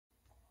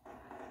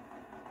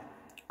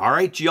All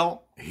right,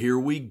 y'all, here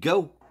we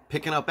go.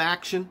 Picking up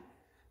action,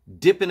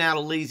 dipping out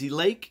of Lazy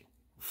Lake,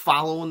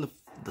 following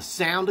the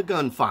sound of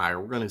gunfire.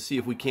 We're going to see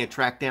if we can't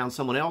track down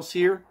someone else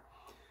here.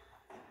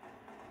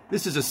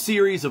 This is a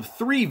series of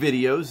 3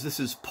 videos. This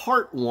is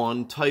part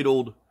 1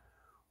 titled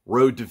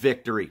Road to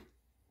Victory.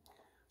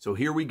 So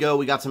here we go.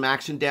 We got some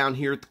action down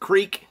here at the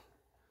creek.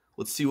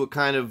 Let's see what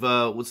kind of,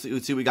 let's see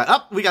what we got.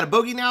 Oh, we got a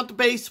bogey down at the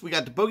base. We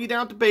got the bogey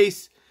down at the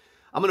base.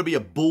 I'm going to be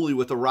a bully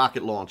with a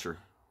rocket launcher.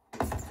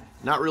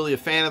 Not really a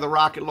fan of the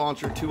rocket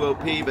launcher, too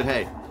OP, but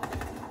hey,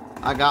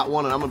 I got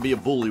one and I'm going to be a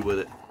bully with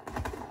it.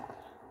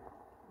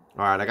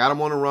 All right, I got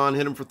him on a run,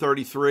 hit him for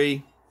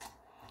 33.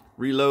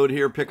 Reload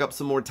here, pick up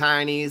some more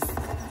tinies.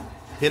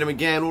 Hit him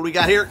again. What do we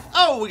got here?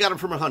 Oh, we got him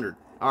from 100.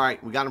 All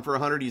right, we got him for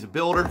 100. He's a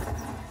builder.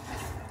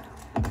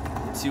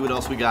 Let's see what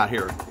else we got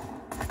here.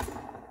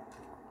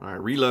 All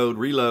right, reload,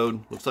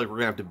 reload. Looks like we're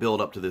going to have to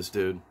build up to this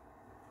dude.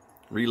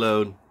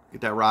 Reload.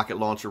 Get that rocket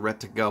launcher ready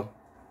to go.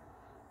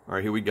 All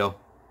right, here we go.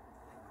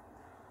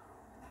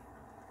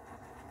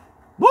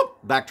 Whoop!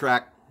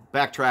 Backtrack.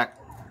 Backtrack.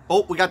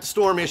 Oh, we got the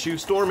storm issue.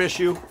 Storm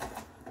issue.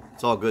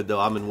 It's all good, though.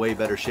 I'm in way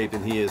better shape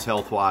than he is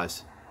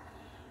health-wise.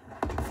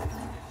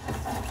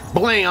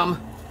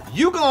 Blam!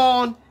 You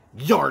gone!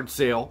 Yard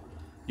sale.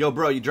 Yo,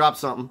 bro, you dropped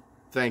something.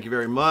 Thank you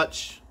very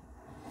much.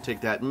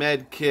 Take that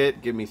med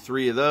kit. Give me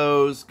 3 of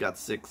those. Got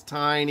 6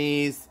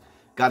 tinies.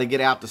 Got to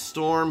get out the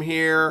storm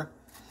here.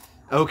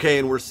 Okay,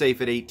 and we're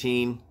safe at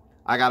 18.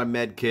 I got a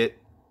med kit.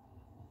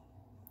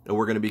 And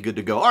we're going to be good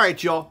to go. All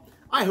right, y'all.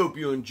 I hope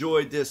you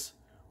enjoyed this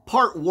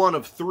part 1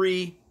 of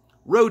 3,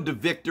 Road to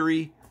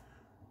Victory,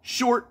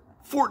 short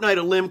Fortnite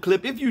a limb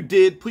clip. If you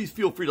did, please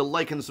feel free to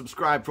like and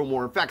subscribe for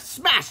more. In fact,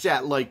 smash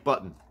that like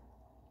button.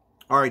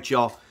 All right,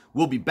 y'all.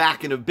 We'll be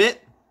back in a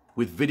bit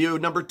with video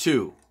number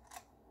 2.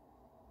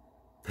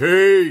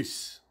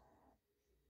 Peace.